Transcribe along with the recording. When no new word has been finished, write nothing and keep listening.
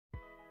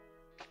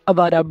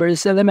Avada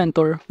versus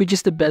Elementor, which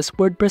is the best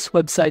WordPress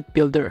website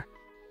builder.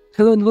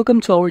 Hello and welcome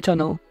to our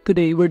channel.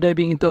 Today we're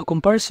diving into a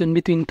comparison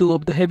between two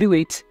of the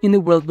heavyweights in the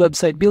world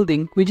website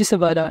building, which is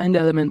Avada and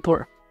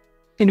Elementor.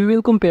 And we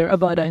will compare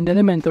Avada and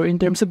Elementor in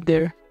terms of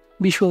their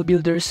visual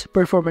builders,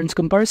 performance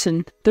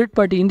comparison,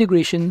 third-party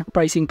integration,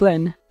 pricing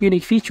plan,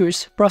 unique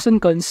features, pros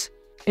and cons,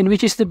 and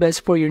which is the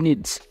best for your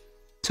needs.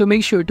 So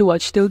make sure to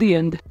watch till the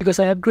end because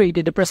I have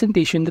created a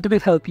presentation that will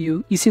help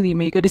you easily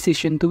make a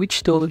decision to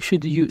which tool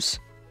should you use.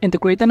 And to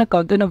create an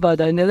account on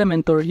Avada and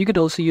Elementor, you could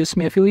also use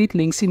my affiliate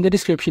links in the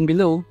description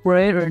below where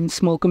I earn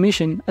small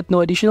commission at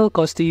no additional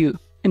cost to you.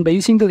 And by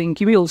using the link,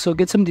 you may also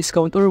get some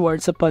discount or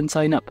rewards upon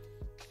sign up.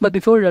 But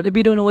before that, if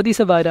you don't know what is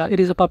Avada,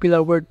 it is a popular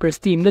WordPress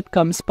theme that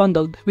comes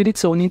bundled with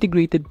its own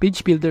integrated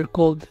page builder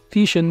called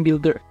Fusion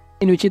Builder,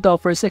 in which it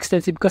offers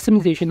extensive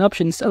customization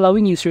options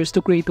allowing users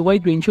to create a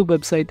wide range of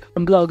websites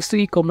from blogs to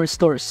e-commerce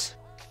stores.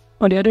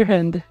 On the other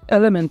hand,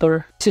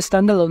 Elementor is a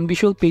standalone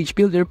visual page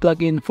builder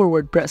plugin for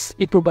WordPress.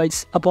 It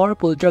provides a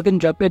powerful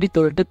drag-and-drop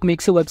editor that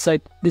makes a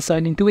website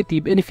design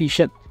intuitive and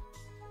efficient.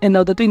 And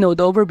now that we know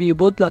the overview of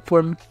both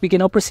platforms, we can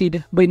now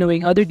proceed by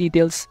knowing other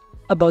details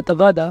about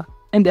Avada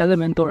and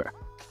Elementor.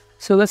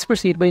 So let's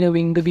proceed by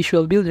knowing the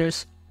visual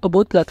builders of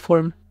both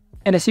platforms.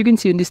 And as you can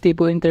see in this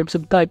table in terms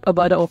of type,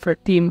 Avada offers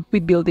theme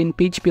with built-in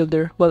page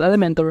builder, while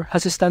Elementor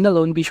has a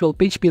standalone visual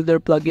page builder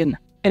plugin.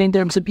 And in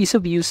terms of ease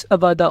of use,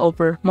 Avada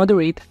offers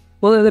moderate,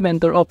 while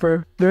Elementor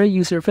offers very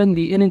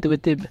user-friendly and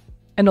intuitive.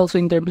 And also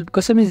in terms of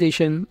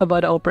customization,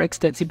 Avada offers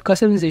extensive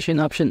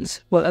customization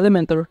options, while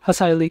Elementor has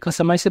highly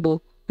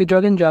customizable with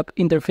drag-and-drop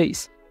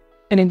interface.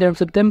 And in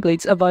terms of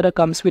templates, Avada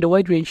comes with a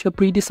wide range of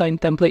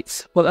pre-designed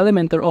templates, while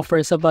Elementor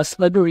offers a vast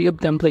library of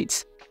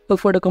templates.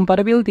 But for the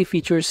compatibility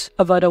features,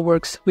 Avada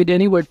works with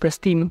any WordPress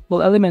theme,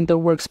 while Elementor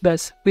works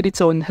best with its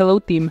own Hello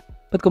theme,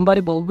 but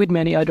compatible with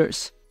many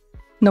others.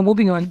 Now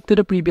moving on to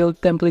the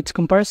pre-built templates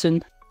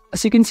comparison,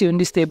 as you can see on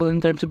this table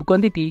in terms of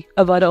quantity,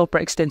 Avada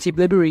offers extensive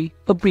library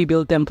of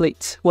pre-built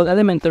templates, while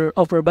Elementor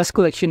offers a vast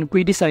collection of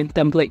pre-designed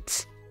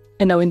templates.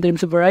 And now in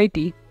terms of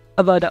variety,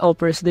 Avada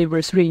offers a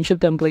diverse range of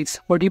templates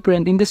for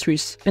different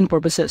industries and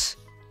purposes,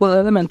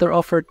 while Elementor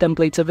offers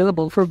templates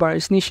available for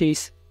various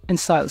niches and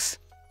styles.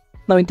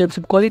 Now in terms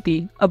of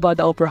quality, Avada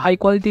offers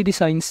high-quality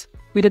designs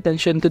with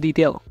attention to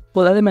detail,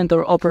 while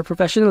Elementor offers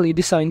professionally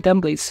designed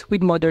templates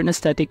with modern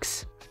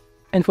aesthetics.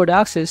 And for the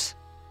access,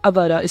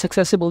 Avada is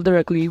accessible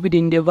directly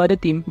within the Avada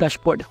theme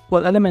dashboard,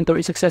 while Elementor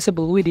is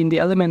accessible within the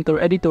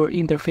Elementor editor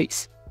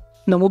interface.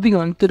 Now moving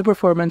on to the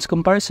performance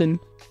comparison,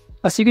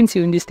 as you can see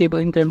in this table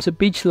in terms of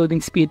page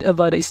loading speed,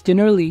 Avada is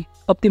generally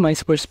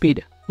optimized for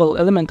speed, while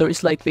Elementor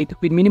is lightweight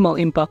with minimal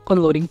impact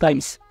on loading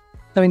times.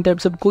 Now in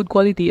terms of code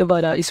quality,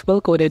 Avada is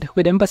well coded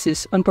with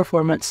emphasis on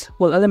performance,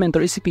 while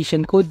Elementor is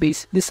efficient code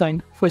base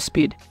designed for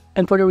speed.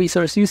 And for the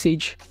resource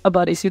usage,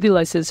 Avada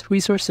utilizes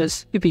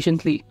resources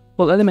efficiently,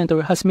 while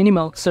Elementor has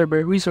minimal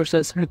server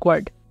resources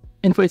required.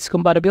 And for its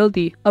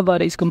compatibility,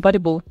 Avada is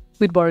compatible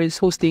with various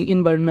hosting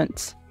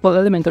environments, while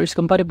Elementor is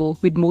compatible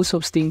with most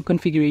hosting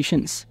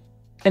configurations.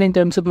 And in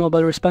terms of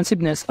mobile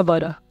responsiveness,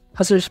 Avada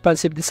has a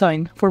responsive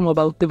design for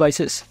mobile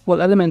devices, while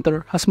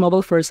Elementor has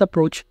mobile-first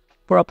approach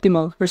for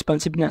optimal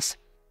responsiveness.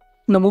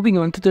 Now moving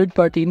on to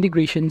third-party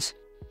integrations.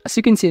 As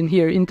you can see in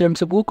here, in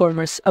terms of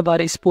WooCommerce, Avada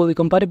is fully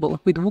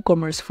compatible with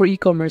WooCommerce for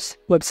e-commerce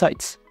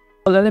websites,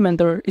 while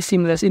Elementor is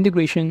seamless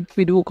integration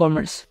with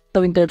WooCommerce.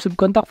 Now in terms of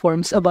contact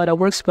forms, Avada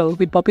works well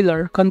with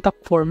popular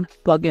contact form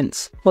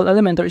plugins, while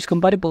Elementor is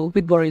compatible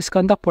with various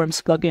contact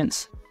forms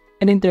plugins.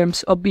 And in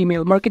terms of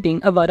email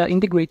marketing, Avada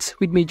integrates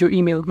with major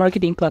email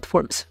marketing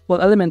platforms, while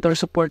Elementor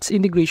supports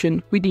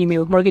integration with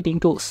email marketing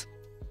tools.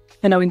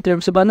 And now in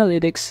terms of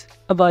analytics,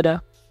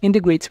 Avada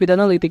integrates with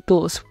analytic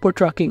tools for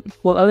tracking,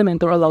 while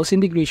Elementor allows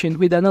integration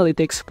with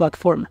analytics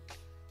platform.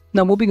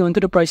 Now moving on to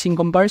the pricing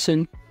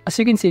comparison, as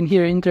you can see in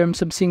here in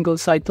terms of single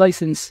site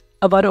license,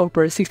 Avada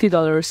offers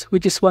 $60,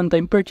 which is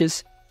one-time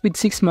purchase with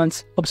 6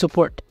 months of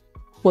support,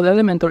 while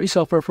Elementor is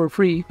offered for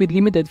free with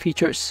limited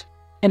features.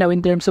 And now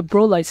in terms of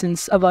Pro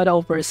license, Avada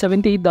offers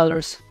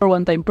 $78 for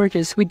one-time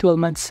purchase with 12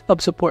 months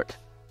of support,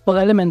 while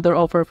Elementor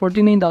offers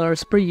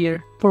 $49 per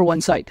year for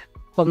one site,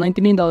 while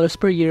 $99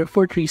 per year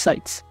for 3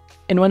 sites,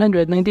 and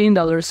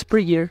 $199 per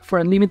year for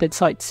unlimited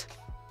sites.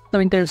 Now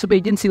in terms of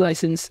agency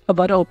license,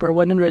 Avada offers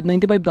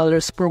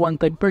 $195 per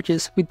one-time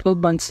purchase with 12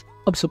 months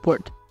of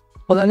support,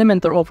 while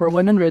Elementor offers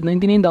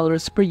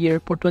 $199 per year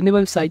for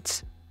 25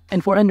 sites,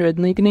 and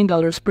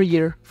 $499 per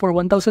year for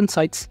 1,000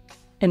 sites,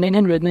 and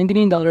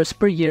 $999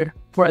 per year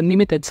for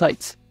unlimited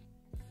sites.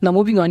 Now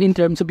moving on in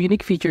terms of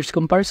unique features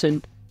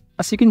comparison,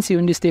 as you can see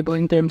on this table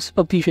in terms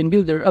of Fusion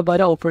Builder,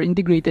 Avada offers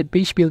integrated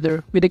page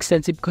builder with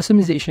extensive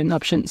customization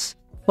options,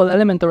 while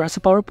Elementor has a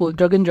powerful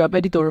drag-and-drop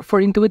editor for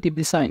intuitive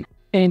design.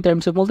 And in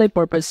terms of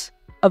multi-purpose,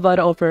 Avada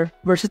offers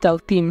versatile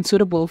theme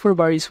suitable for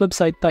various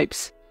website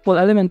types, while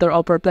Elementor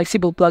offers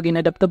flexible plugin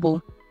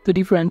adaptable to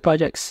different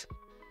projects.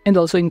 And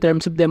also in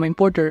terms of demo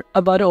importer,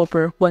 Avada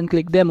offers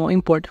one-click demo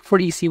import for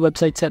easy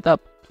website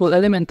setup, while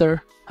Elementor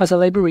has a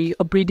library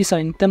of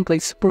pre-designed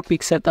templates for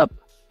quick setup.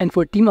 And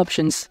for theme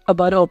options,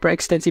 Avada offers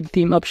extensive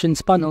theme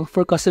options panel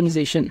for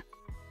customization,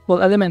 while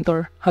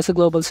Elementor has a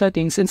global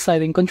settings and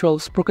styling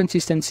controls for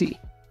consistency.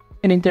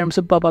 And in terms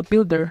of pop-up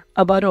builder,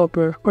 Avada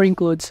offers or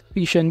includes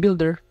Vision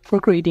Builder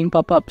for creating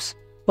pop-ups,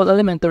 while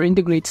Elementor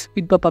integrates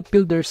with pop-up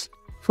builders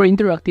for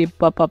interactive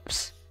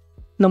pop-ups.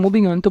 Now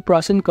moving on to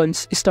pros and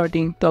cons,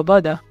 starting to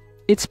Avada.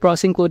 Its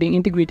pros including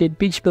integrated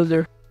page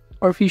builder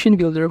or Vision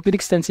Builder with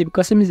extensive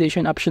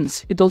customization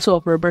options. It also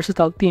offers a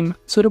versatile theme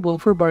suitable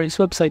for various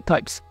website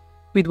types,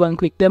 with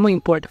one-click demo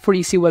import for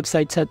easy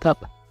website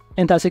setup,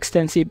 and has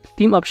extensive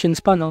theme options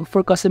panel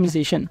for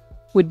customization,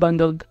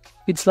 bundled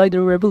with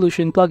Slider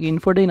Revolution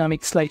plugin for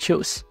dynamic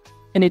slideshows.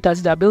 And it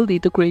has the ability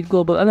to create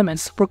global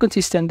elements for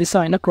consistent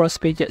design across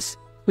pages,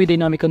 with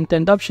dynamic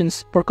content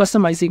options for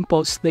customizing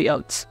post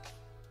layouts.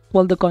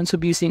 While the cons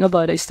of using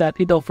Avada is that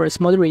it offers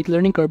moderate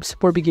learning curves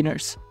for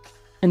beginners,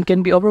 and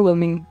can be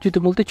overwhelming due to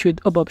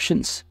multitude of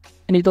options.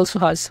 And it also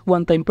has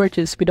one-time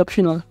purchase with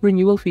optional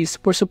renewal fees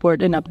for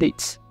support and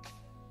updates.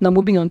 Now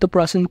moving on to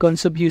pros and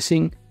cons of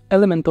using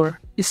Elementor,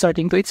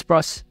 starting to its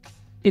pros.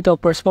 It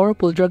offers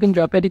powerful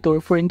drag-and-drop editor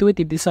for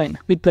intuitive design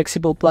with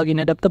flexible plugin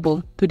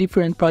adaptable to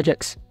different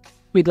projects,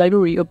 with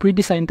library of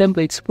pre-designed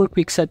templates for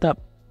quick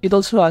setup. It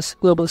also has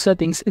global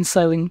settings and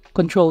styling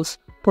controls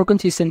for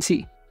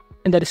consistency,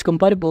 and that is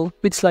compatible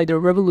with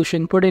Slider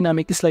Revolution for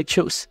dynamic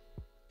slideshows.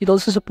 It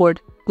also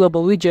supports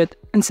global widget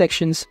and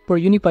sections for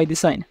unified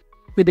design,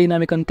 with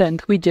dynamic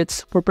content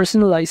widgets for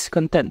personalized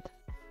content.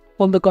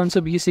 While the cons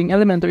of using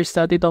Elementor is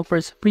that it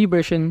offers free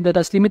version that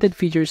has limited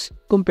features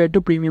compared to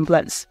premium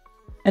plans,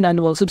 an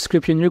annual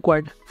subscription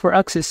required for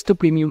access to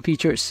premium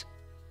features,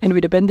 and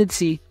with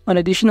dependency on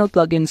additional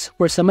plugins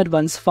for some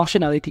advanced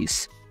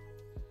functionalities.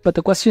 But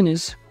the question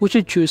is, who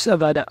should choose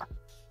Avada?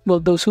 Well,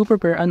 those who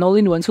prefer an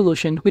all-in-one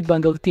solution with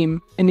bundled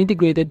theme and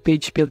integrated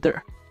page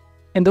builder,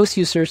 and those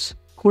users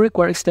who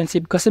require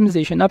extensive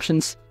customization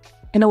options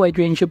and a wide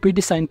range of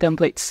pre-designed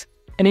templates,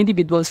 and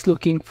individuals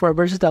looking for a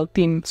versatile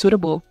theme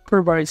suitable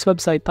for various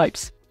website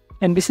types,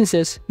 and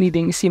businesses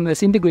needing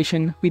seamless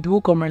integration with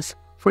WooCommerce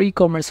for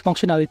e-commerce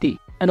functionality,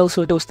 and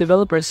also those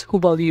developers who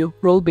value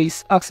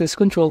role-based access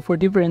control for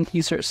different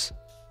users.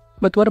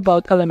 But what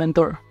about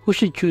Elementor? Who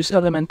should choose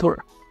Elementor?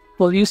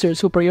 Well, users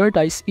who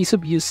prioritize ease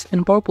of use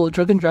and powerful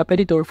drag-and-drop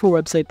editor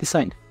for website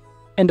design,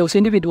 and those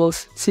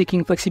individuals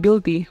seeking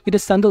flexibility with a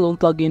standalone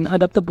plugin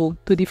adaptable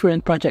to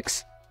different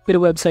projects, with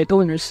website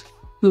owners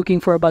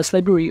looking for a vast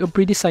library of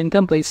pre-designed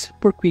templates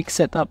for quick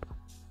setup,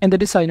 and the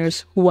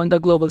designers who want the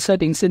global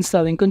settings and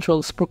styling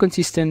controls for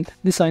consistent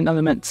design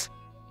elements,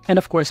 and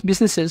of course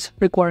businesses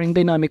requiring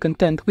dynamic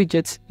content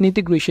widgets and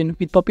integration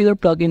with popular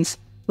plugins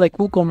like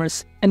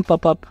WooCommerce and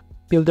Pop-Up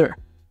Builder.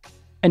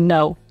 And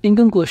now, in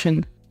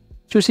conclusion,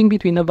 choosing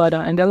between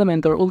Avada and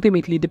Elementor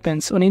ultimately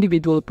depends on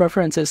individual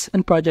preferences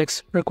and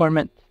project's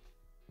requirement.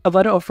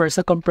 Avada offers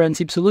a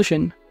comprehensive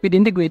solution with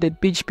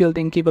integrated page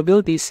building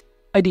capabilities,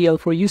 ideal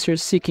for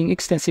users seeking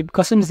extensive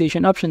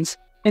customization options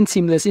and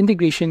seamless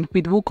integration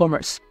with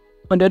WooCommerce.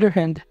 On the other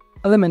hand,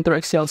 Elementor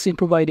excels in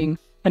providing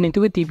an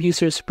intuitive,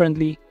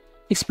 user-friendly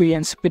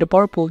experience with a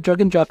powerful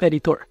drag-and-drop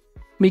editor,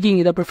 making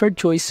it a preferred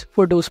choice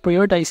for those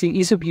prioritizing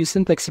ease of use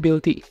and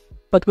flexibility.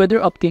 But whether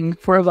opting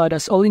for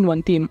Avada's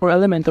all-in-one theme or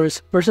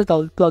Elementor's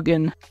versatile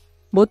plugin,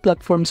 both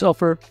platforms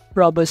offer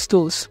robust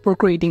tools for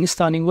creating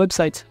stunning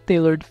websites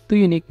tailored to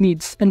unique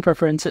needs and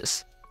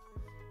preferences.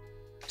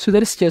 So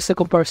that is just a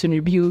comparison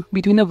review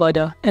between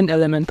Avada and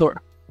Elementor.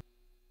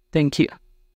 Thank you.